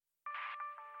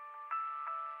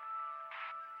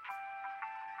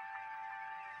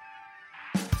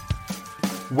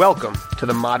Welcome to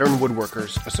the Modern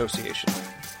Woodworkers Association,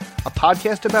 a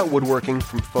podcast about woodworking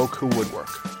from folk who woodwork.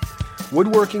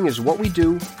 Woodworking is what we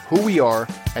do, who we are,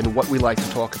 and what we like to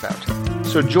talk about.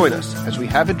 So join us as we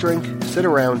have a drink, sit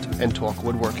around, and talk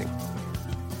woodworking.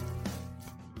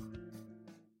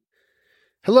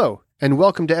 Hello, and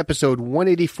welcome to episode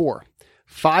 184,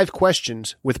 5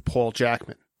 Questions with Paul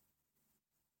Jackman.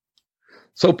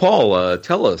 So, Paul,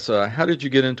 tell us, how did you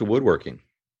get into woodworking?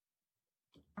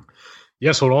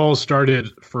 Yeah, so it all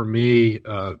started for me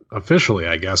officially,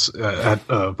 I guess, at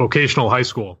vocational high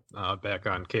school back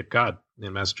on Cape Cod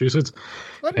in Massachusetts.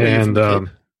 And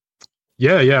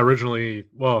originally,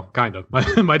 well, kind of.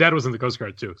 My dad was in the Coast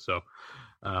Guard too, so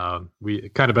we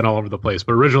kind of been all over the place.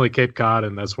 But originally Cape Cod,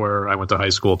 and that's where I went to high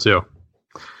school too.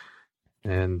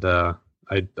 And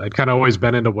I'd kind of always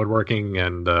been into woodworking,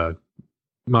 and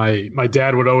my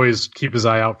dad would always keep his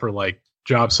eye out for like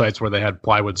job sites where they had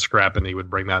plywood scrap, and he would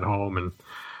bring that home, and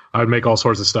I would make all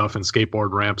sorts of stuff and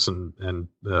skateboard ramps and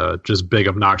just big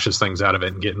obnoxious things out of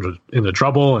it and get into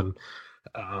trouble, and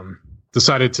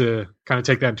decided to kind of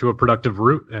take that into a productive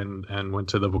route and went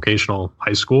to the vocational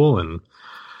high school, and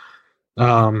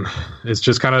it's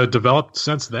just kind of developed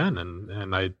since then.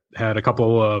 And I had a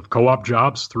couple of co-op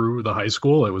jobs through the high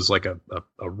school. It was like a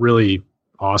really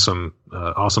awesome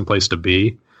place to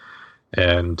be,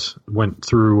 and went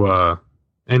through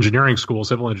engineering school,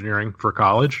 civil engineering for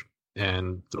college.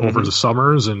 And over the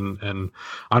summers and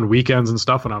on weekends and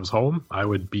stuff when I was home, I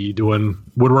would be doing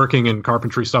woodworking and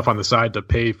carpentry stuff on the side to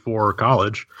pay for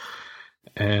college.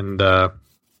 And I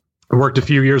worked a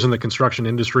few years in the construction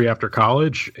industry after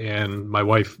college, and my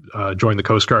wife joined the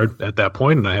Coast Guard at that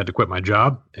point, and I had to quit my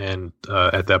job. And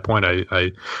at that point,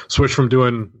 I switched from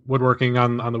doing woodworking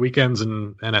on the weekends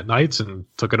and at nights, and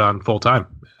took it on full time,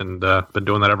 and been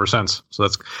doing that ever since. So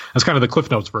that's kind of the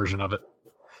Cliff Notes version of it.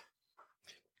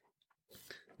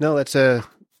 No, I'm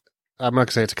not going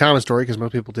to say it's a common story because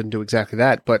most people didn't do exactly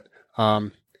that, but I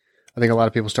think a lot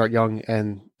of people start young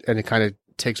and it kind of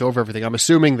takes over everything. I'm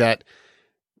assuming that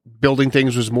building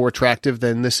things was more attractive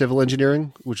than the civil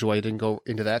engineering, which is why you didn't go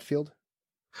into that field?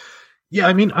 Yeah,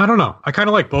 I mean, I don't know. I kind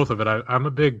of like both of it. I'm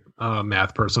a big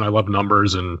math person. I love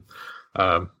numbers and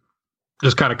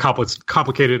just kind of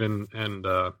complicated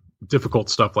and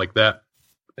difficult stuff like that.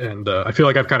 And I feel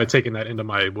like I've kind of taken that into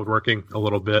my woodworking a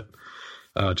little bit.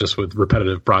 Just with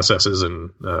repetitive processes and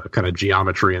kind of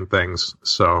geometry and things.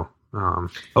 So I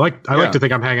like to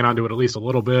think I'm hanging on to it at least a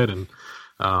little bit, and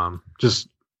just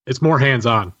it's more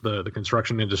hands-on, the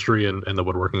construction industry and the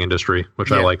woodworking industry, which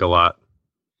I like a lot.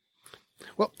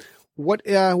 Well, what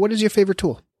is your favorite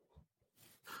tool?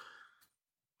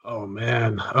 Oh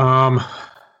man, I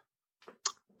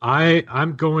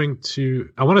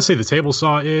want to say the table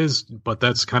saw is, but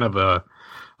that's kind of a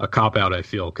cop out, I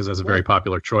feel, because that's a very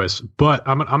popular choice. But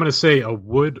I'm going to say a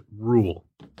wood rule.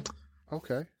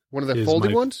 Okay, one of the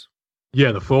folding ones.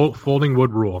 Yeah, the folding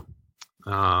wood rule.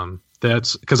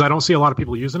 That's because I don't see a lot of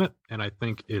people using it, and I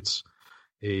think it's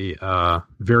a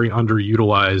very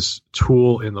underutilized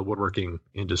tool in the woodworking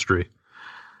industry.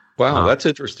 Wow, that's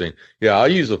interesting. Yeah, I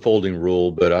use a folding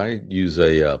rule, but I use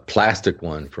a plastic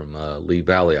one from Lee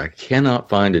Valley. I cannot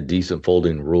find a decent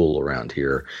folding rule around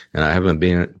here, and I haven't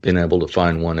been able to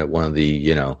find one at one of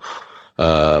the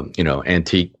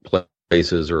antique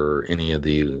places or any of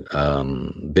the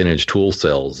vintage tool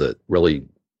sales that really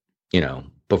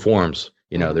performs.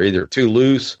 They're either too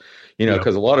loose,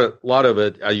 because a lot of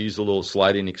it I use a little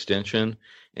sliding extension,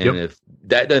 and if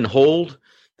that doesn't hold,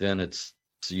 then it's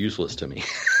useless to me.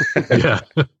 Yeah.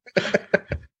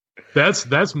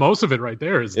 That's most of it right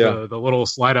there is the little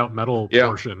slide out metal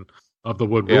portion of the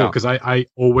wood rule, because I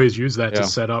always use that to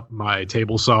set up my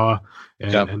table saw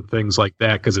and things like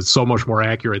that, because it's so much more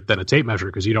accurate than a tape measure,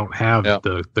 because you don't have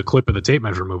the clip of the tape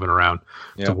measure moving around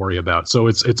to worry about. So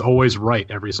it's always right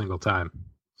every single time.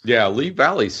 Yeah, Lee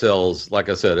Valley sells, like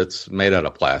I said, it's made out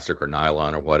of plastic or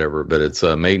nylon or whatever, but it's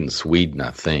made in Sweden, I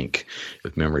think,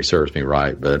 if memory serves me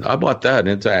right. But I bought that,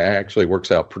 and it actually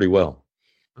works out pretty well.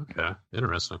 Okay,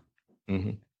 interesting.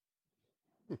 Mm-hmm.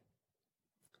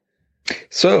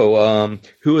 So,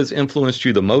 who has influenced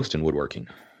you the most in woodworking?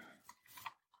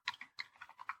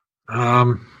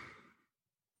 That's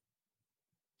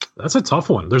a tough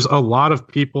one. There's a lot of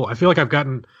people. I feel like I've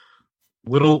gotten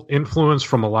little influence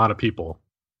from a lot of people,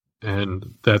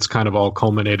 and that's kind of all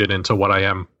culminated into what I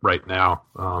am right now.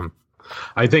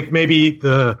 I think maybe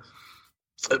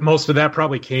most of that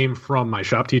probably came from my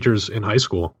shop teachers in high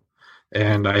school.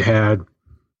 And I had,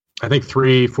 I think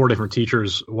 3-4 different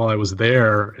teachers while I was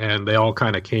there, and they all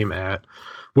kind of came at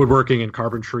woodworking and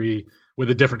carpentry with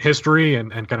a different history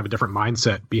and kind of a different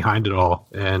mindset behind it all.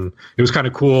 And it was kind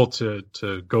of cool to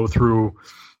go through,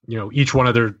 each one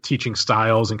of their teaching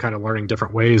styles and kind of learning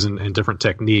different ways and different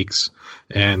techniques.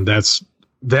 And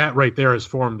that right there has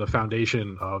formed the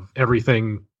foundation of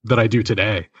everything that I do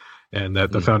today, and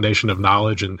that the foundation of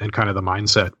knowledge and kind of the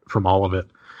mindset from all of it.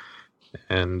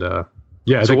 And I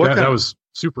think that was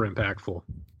super impactful.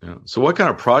 Yeah. So what kind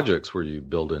of projects were you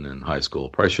building in high school?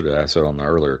 Probably should have asked that on the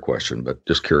earlier question, but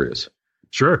just curious.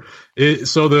 Sure.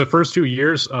 So the first 2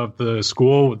 years of the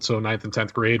school, so 9th and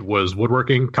 10th grade, was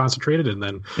woodworking concentrated, and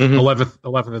then 11th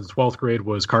and 12th grade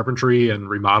was carpentry and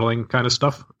remodeling kind of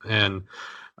stuff. And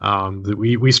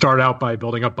we start out by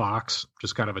building a box,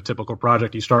 just kind of a typical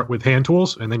project. You start with hand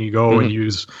tools, and then you go and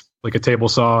use like a table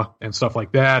saw and stuff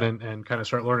like that, and kind of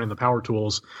start learning the power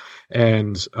tools.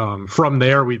 And from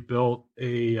there, we built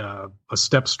a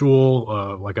step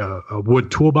stool, like a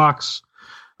wood toolbox.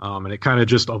 And it kind of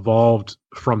just evolved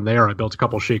from there. I built a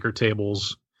couple shaker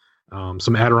tables,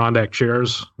 some Adirondack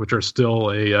chairs, which are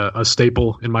still a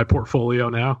staple in my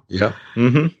portportfolio now. Yeah.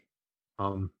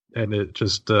 And it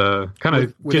just kind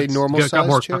of were they normal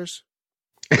size chairs?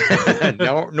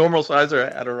 No, normal size or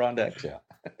Adirondack, yeah.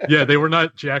 Yeah, they were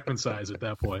not Jackman size at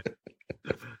that point.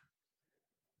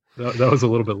 That was a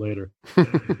little bit later.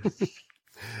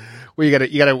 Well, you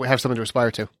gotta have something to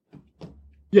aspire to.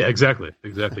 Yeah, exactly.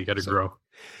 You got to grow.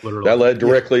 Literally. That led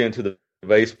directly into the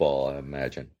baseball, I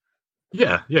imagine.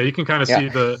 Yeah, you can kind of see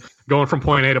the going from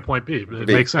point A to point B. It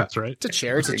makes sense, right? It's a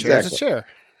chair. It's a chair. It's a chair.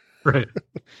 Right.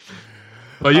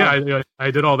 But yeah,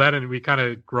 I did all that, and we kind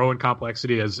of grow in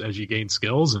complexity as you gain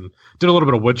skills, and did a little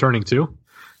bit of wood turning too,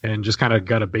 and just kind of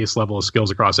got a base level of skills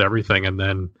across everything. And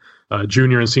then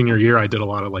junior and senior year, I did a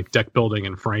lot of like deck building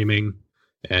and framing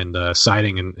and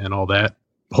siding and all that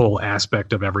whole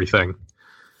aspect of everything.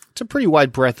 It's a pretty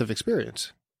wide breadth of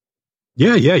experience.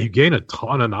 Yeah, you gain a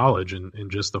ton of knowledge in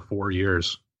just the 4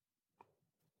 years.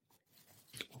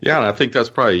 Yeah, and I think that's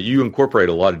probably, you incorporate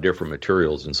a lot of different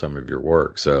materials in some of your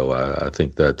work. So I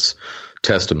think that's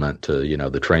testament to,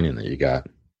 the training that you got.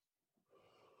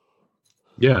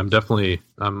 Yeah, I'm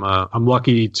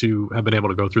lucky to have been able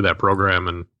to go through that program,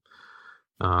 and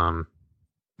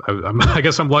I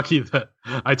guess I'm lucky that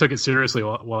I took it seriously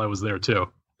while I was there too.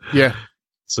 Yeah.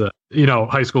 So,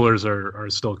 high schoolers are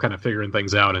still kind of figuring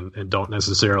things out and don't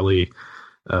necessarily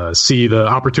see the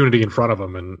opportunity in front of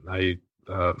them. And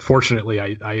fortunately,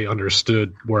 I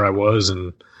understood where I was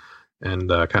and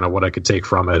kind of what I could take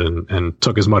from it, and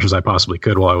took as much as I possibly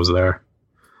could while I was there.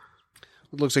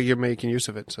 It looks like you're making use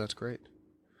of it, so that's great.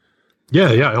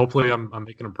 Yeah. Hopefully I'm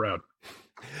making them proud.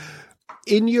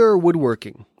 In your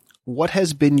woodworking, what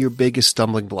has been your biggest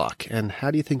stumbling block, and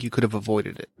how do you think you could have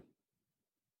avoided it?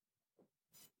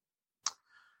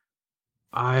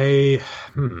 I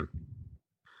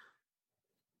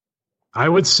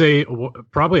would say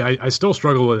probably I still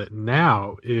struggle with it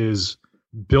now, is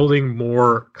building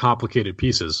more complicated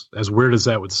pieces, as weird as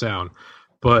that would sound.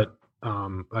 But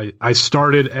I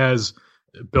started as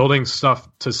building stuff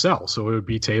to sell. So it would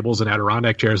be tables and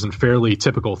Adirondack chairs and fairly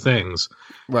typical things.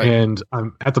 Right. And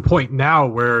I'm at the point now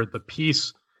where the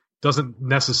piece doesn't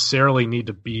necessarily need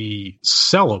to be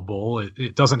sellable.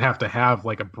 It doesn't have to have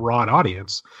like a broad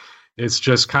audience. It's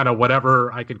just kind of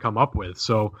whatever I can come up with.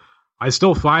 So I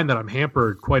still find that I'm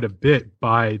hampered quite a bit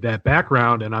by that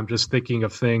background, and I'm just thinking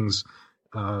of things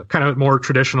kind of more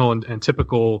traditional and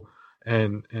typical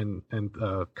and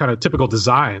kind of typical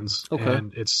designs. Okay.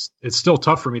 And it's still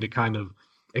tough for me to kind of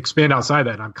expand outside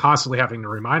that. And I'm constantly having to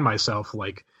remind myself,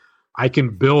 like, I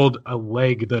can build a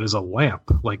leg that is a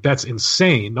lamp. Like, that's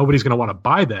insane. Nobody's going to want to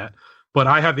buy that. But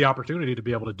I have the opportunity to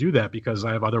be able to do that because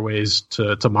I have other ways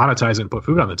to monetize and put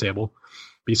food on the table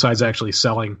besides actually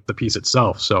selling the piece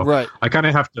itself. So right. I kind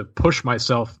of have to push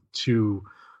myself to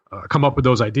come up with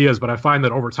those ideas. But I find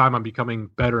that over time I'm becoming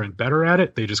better and better at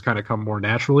it. They just kind of come more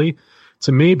naturally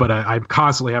to me. But I'm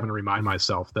constantly having to remind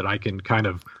myself that I can kind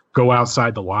of go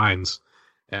outside the lines.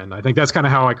 And I think that's kind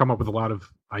of how I come up with a lot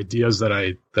of ideas that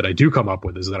I do come up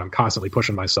with, is that I'm constantly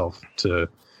pushing myself to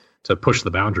push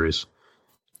the boundaries.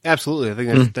 Absolutely. I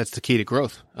think that's the key to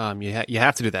growth. You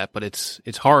have to do that, but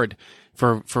it's hard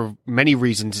for many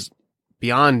reasons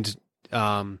beyond,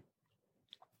 what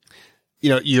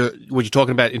you're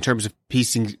talking about in terms of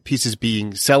pieces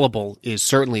being sellable is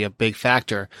certainly a big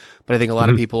factor. But I think a lot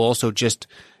of people also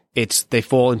they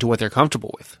fall into what they're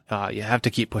comfortable with. You have to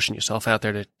keep pushing yourself out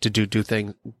there to do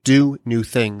new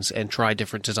things and try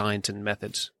different designs and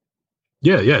methods.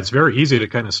 Yeah. It's very easy to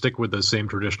kind of stick with the same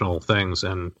traditional things,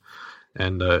 and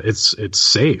it's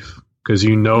safe because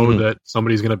that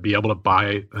somebody's going to be able to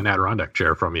buy an Adirondack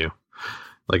chair from you.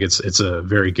 Like it's a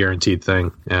very guaranteed thing,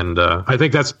 and I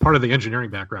think that's part of the engineering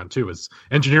background too. Is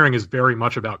engineering is very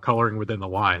much about coloring within the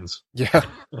lines. Yeah,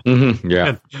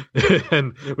 yeah,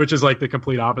 and which is like the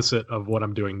complete opposite of what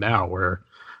I'm doing now, where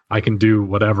I can do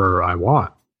whatever I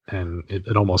want, and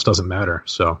it almost doesn't matter.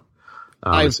 So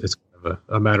it's kind of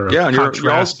a matter of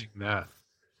contrasting that.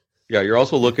 Yeah, you're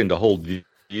also looking to hold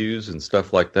views and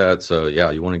stuff like that. So yeah,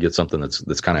 you want to get something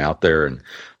that's kind of out there and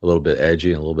a little bit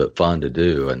edgy and a little bit fun to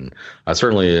do. And I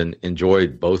certainly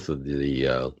enjoyed both of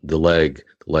the leg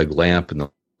lamp and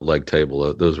the leg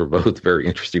table. Those were both very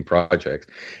interesting projects.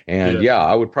 And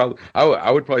I would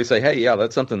probably say, hey, yeah,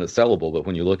 that's something that's sellable. But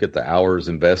when you look at the hours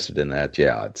invested in that,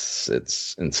 yeah,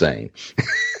 it's insane.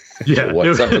 Yeah,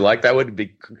 what something like that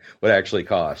would actually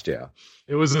cost. Yeah.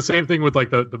 It was the same thing with like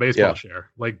the baseball share.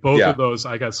 Like both of those,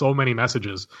 I got so many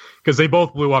messages because they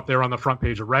both blew up there on the front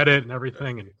page of Reddit and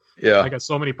everything. And I got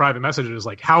so many private messages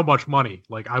like, how much money?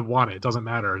 Like, I want it. It doesn't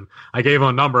matter. And I gave them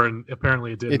a number and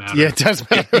apparently it did matter. Yeah, it does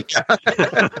matter.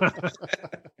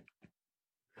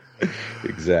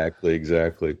 Exactly.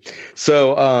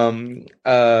 So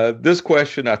this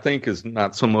question, I think, is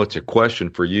not so much a question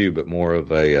for you, but more of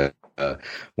a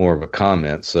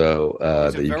comment. So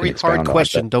it's a very hard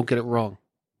question. Don't get it wrong.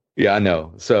 Yeah, I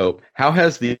know. So how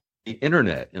has the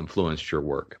internet influenced your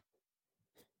work?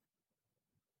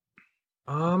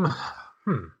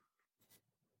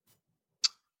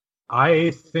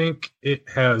 I think it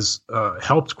has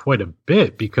helped quite a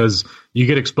bit because you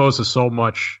get exposed to so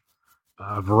much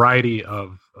variety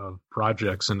of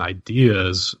projects and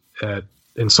ideas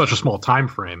in such a small time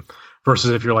frame.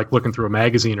 Versus if you're like looking through a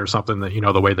magazine or something that,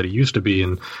 the way that it used to be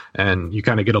and you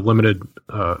kind of get a limited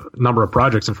number of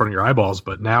projects in front of your eyeballs,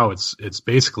 but now it's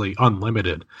basically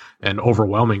unlimited and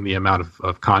overwhelming the amount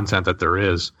of content that there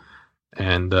is.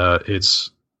 And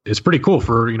it's pretty cool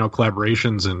for,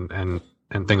 collaborations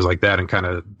and things like that and kind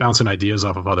of bouncing ideas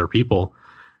off of other people.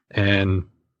 And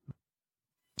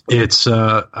it's,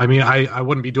 I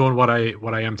wouldn't be doing what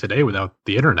I am today without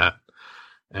the internet.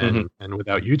 And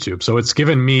without YouTube. So it's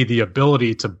given me the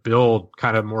ability to build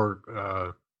kind of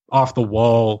more off the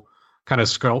wall kind of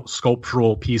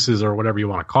sculptural pieces or whatever you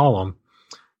want to call them.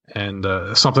 And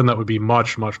something that would be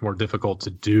much, much more difficult to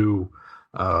do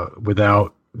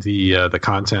without the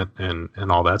content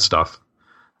and all that stuff.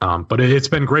 But it's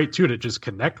been great too to just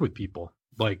connect with people.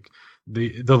 Like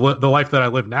the life that I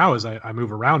live now is I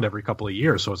move around every couple of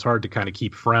years, so it's hard to kind of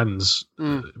keep friends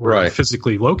where I'm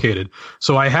physically located.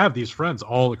 So I have these friends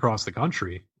all across the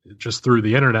country just through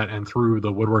the internet and through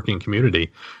the woodworking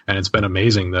community, and it's been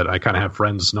amazing that I kind of have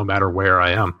friends no matter where I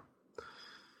am.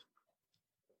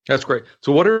 That's great.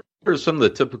 So what are some of the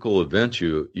typical events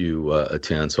you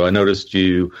attend? So I noticed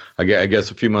I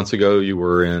guess a few months ago you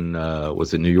were in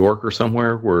was it New York or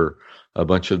somewhere where a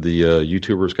bunch of the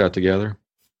YouTubers got together?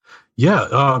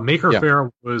 Yeah, Maker Faire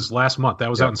was last month. That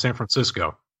was out in San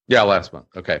Francisco. Yeah, last month.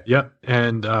 Okay. Yep,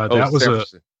 and that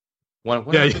was When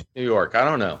New York. I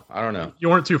don't know. You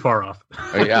weren't too far off.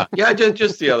 Yeah,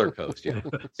 just the other coast. Yeah,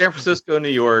 San Francisco, New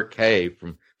York. Hey,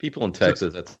 from people in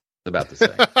Texas, that's about the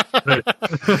same.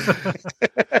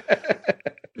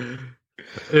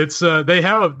 It's they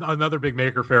have another big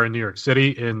Maker Faire in New York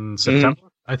City in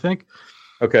September, I think.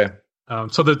 Okay.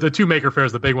 So the two Maker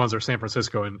Fairs, the big ones, are San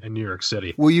Francisco and New York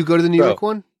City. Will you go to the New York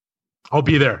one? I'll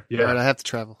be there. Yeah, right, I have to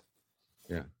travel.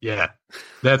 Yeah.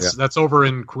 That's over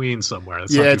in Queens somewhere.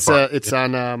 That's it's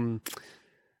on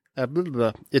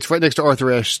it's right next to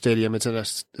Arthur Ashe Stadium. It's in a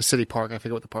city park. I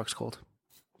forget what the park's called.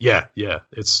 Yeah.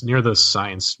 It's near the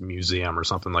Science Museum or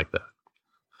something like that.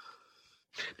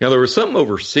 Now there was something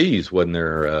overseas, wasn't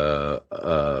there,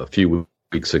 a few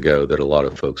weeks ago that a lot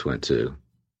of folks went to?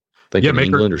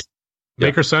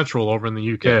 Maker Central over in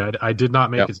the UK. Yeah. I did not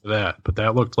make it to that, but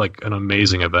that looked like an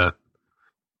amazing event.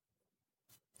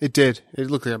 It did.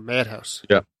 It looked like a madhouse.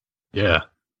 Yeah. Yeah.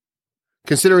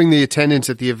 Considering the attendance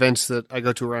at the events that I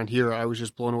go to around here, I was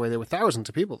just blown away. There were thousands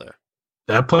of people there.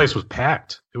 That place was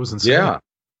packed. It was insane.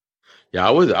 Yeah. I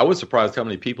was surprised how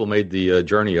many people made the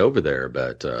journey over there,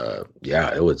 but it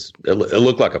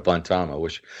looked like a fun time. I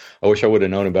wish I would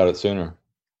have known about it sooner.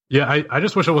 Yeah, I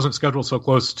just wish it wasn't scheduled so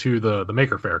close to the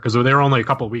Maker Faire because they were only a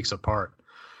couple of weeks apart.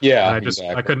 Yeah, and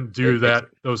I couldn't do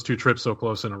those two trips so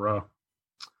close in a row.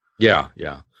 Yeah.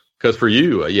 Because for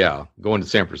you, going to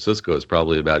San Francisco is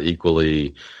probably about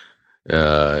equally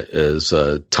as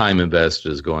time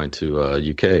invested as going to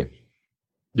UK.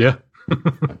 Yeah,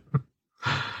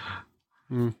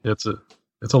 it's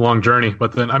a long journey.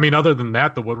 But then, other than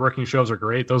that, the woodworking shows are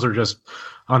great. Those are just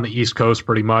on the East Coast,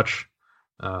 pretty much.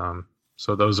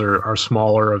 So those are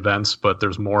smaller events, but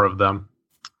there's more of them.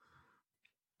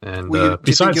 And do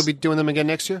you think you'll be doing them again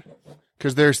next year?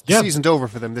 Because the season's over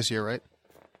for them this year, right?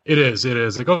 It is.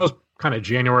 It goes kind of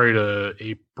January to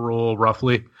April,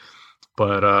 roughly.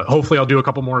 But hopefully I'll do a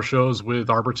couple more shows with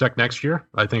Arbortech next year.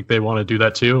 I think they want to do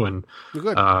that too. And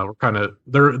we're kind of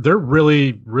they're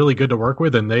really, really good to work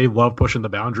with, and they love pushing the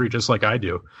boundary just like I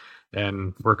do.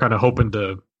 And we're kind of hoping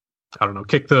to, I don't know,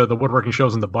 kick the woodworking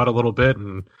shows in the butt a little bit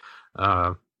and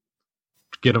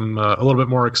get them a little bit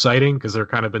more exciting, because they're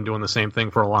kind of been doing the same thing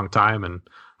for a long time. And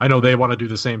I know they want to do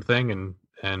the same thing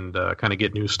and kind of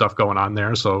get new stuff going on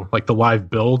there. So like the live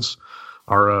builds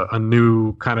are a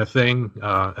new kind of thing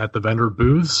at the vendor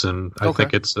booths, and I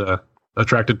think it's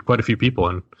attracted quite a few people.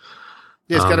 And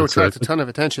yeah, it's got to attract a ton of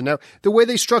attention. Now, the way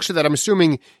they structure that, I'm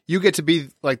assuming you get to be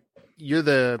like you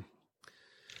get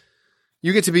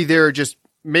to be there just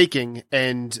making,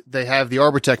 and they have the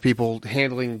Arbortech people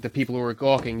handling the people who are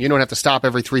gawking. You don't have to stop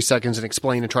every 3 seconds and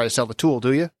explain and try to sell the tool,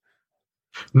 do you?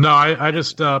 No, I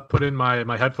just put in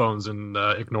my headphones and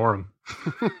ignore them.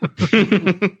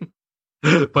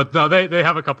 But no, they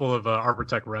have a couple of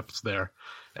Arbortech reps there,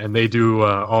 and they do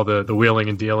all the wheeling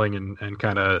and dealing and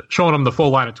kind of showing them the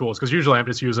full line of tools. Because usually I'm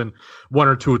just using one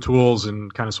or two tools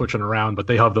and kind of switching around, but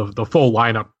they have the full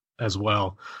lineup as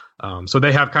well. So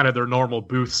they have kind of their normal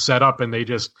booth set up, and they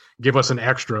just give us an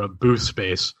extra booth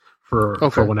space for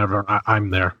whenever I'm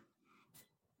there.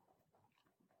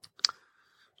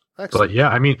 Excellent. But yeah,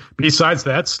 I mean, besides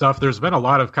that stuff, there's been a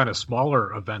lot of kind of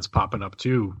smaller events popping up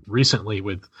too recently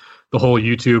with the whole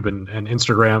YouTube and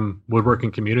Instagram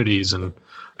woodworking communities. And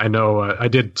I know I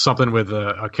did something with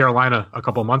Carolina a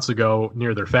couple months ago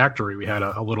near their factory. We had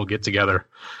a little get together,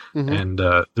 and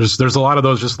there's a lot of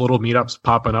those just little meetups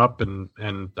popping up. And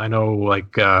I know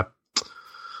like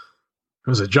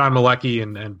was it John Malecki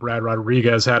and Brad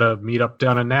Rodriguez had a meetup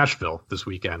down in Nashville this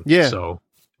weekend. Yeah. So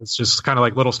it's just kind of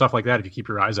like little stuff like that. If you keep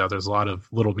your eyes out, there's a lot of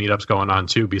little meetups going on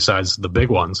too, besides the big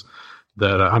ones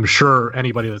that I'm sure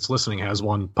anybody that's listening has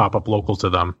one pop up local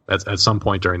to them at some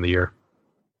point during the year.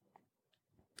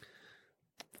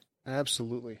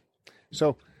 Absolutely.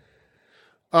 So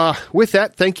with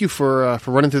that, thank you for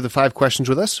running through the 5 questions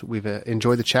with us. We've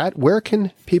enjoyed the chat. Where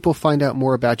can people find out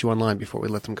more about you online before we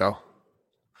let them go?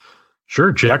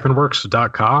 Sure.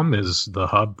 JackmanWorks.com is the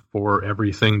hub for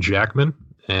everything Jackman.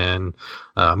 And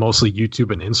mostly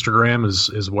YouTube and Instagram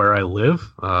is where I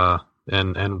live,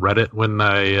 and Reddit when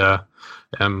I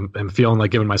am feeling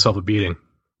like giving myself a beating.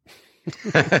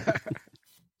 Well,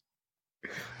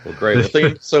 great. Well,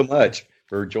 thank you so much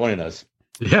for joining us.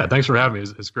 Yeah, thanks for having me.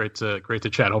 It's great to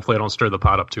chat. Hopefully, I don't stir the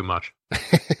pot up too much.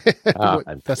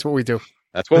 That's what we do.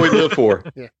 That's what we live for.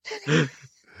 Yeah.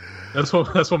 That's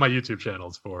what my YouTube channel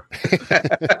is for.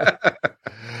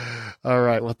 All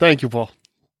right. Well, thank you, Paul.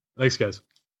 Thanks, guys.